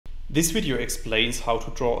This video explains how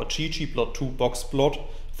to draw a ggplot2 box plot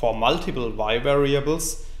for multiple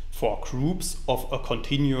y-variables for groups of a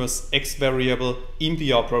continuous x variable in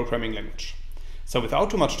the R programming language. So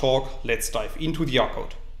without too much talk, let's dive into the R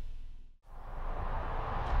code.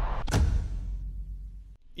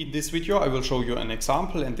 In this video I will show you an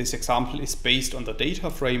example, and this example is based on the data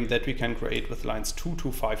frame that we can create with lines 2 to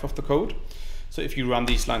 5 of the code. So if you run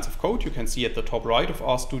these lines of code, you can see at the top right of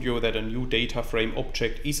RStudio that a new data frame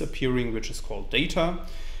object is appearing, which is called data.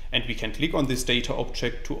 And we can click on this data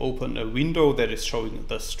object to open a window that is showing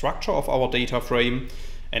the structure of our data frame.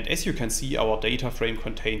 And as you can see, our data frame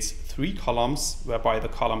contains 3 columns, whereby the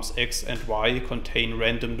columns X and Y contain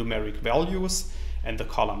random numeric values, and the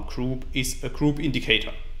column group is a group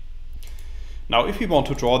indicator. Now, if we want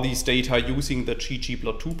to draw these data using the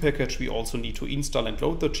ggplot2 package, we also need to install and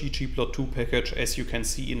load the ggplot2 package, as you can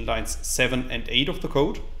see in lines 7 and 8 of the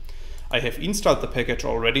code. I have installed the package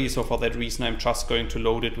already, so for that reason I'm just going to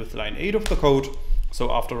load it with line 8 of the code. So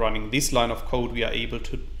after running this line of code, we are able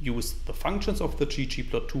to use the functions of the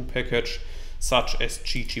ggplot2 package, such as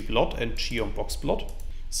ggplot and boxplot.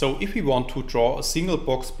 So if we want to draw a single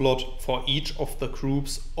box plot for each of the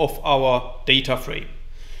groups of our data frame,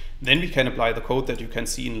 then we can apply the code that you can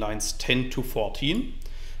see in lines 10 to 14.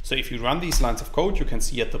 So if you run these lines of code, you can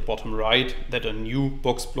see at the bottom right that a new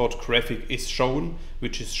box plot graphic is shown,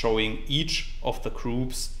 which is showing each of the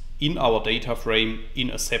groups in our data frame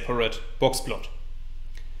in a separate box plot.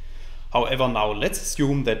 However, now let's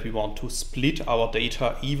assume that we want to split our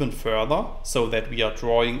data even further, so that we are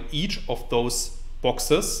drawing each of those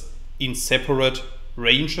boxes in separate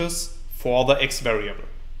ranges for the x variable.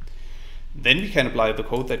 Then we can apply the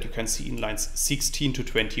code that you can see in lines 16 to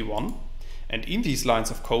 21. And in these lines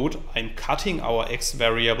of code, I'm cutting our x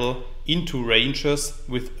variable into ranges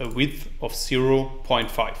with a width of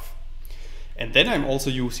 0.5. And then I'm also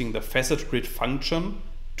using the facet grid function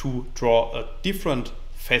to draw a different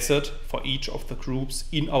facet for each of the groups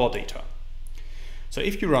in our data. So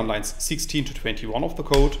if you run lines 16 to 21 of the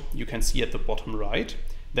code, you can see at the bottom right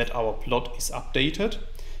that our plot is updated.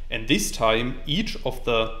 And this time, each of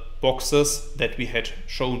the boxes that we had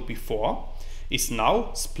shown before is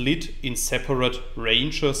now split in separate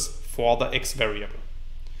ranges for the x variable.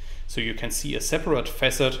 So you can see a separate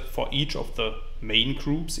facet for each of the main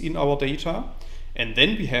groups in our data, and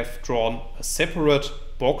then we have drawn a separate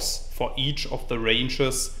box for each of the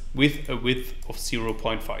ranges with a width of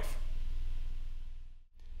 0.5.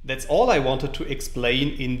 That's all I wanted to explain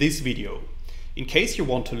in this video. In case you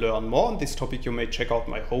want to learn more on this topic, you may check out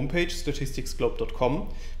my homepage, statisticsglobe.com,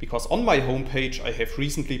 because on my homepage I have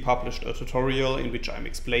recently published a tutorial in which I'm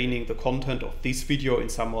explaining the content of this video in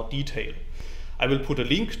some more detail. I will put a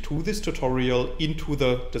link to this tutorial into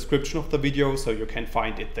the description of the video, so you can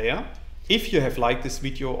find it there. If you have liked this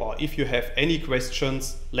video, or if you have any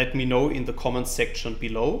questions, let me know in the comments section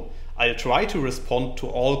below. I'll try to respond to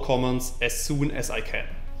all comments as soon as I can.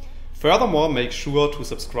 Furthermore, make sure to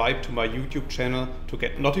subscribe to my YouTube channel to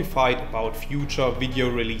get notified about future video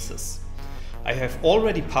releases. I have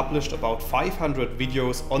already published about 500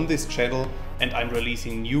 videos on this channel, and I'm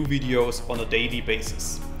releasing new videos on a daily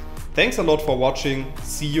basis. Thanks a lot for watching.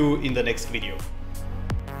 See you in the next video.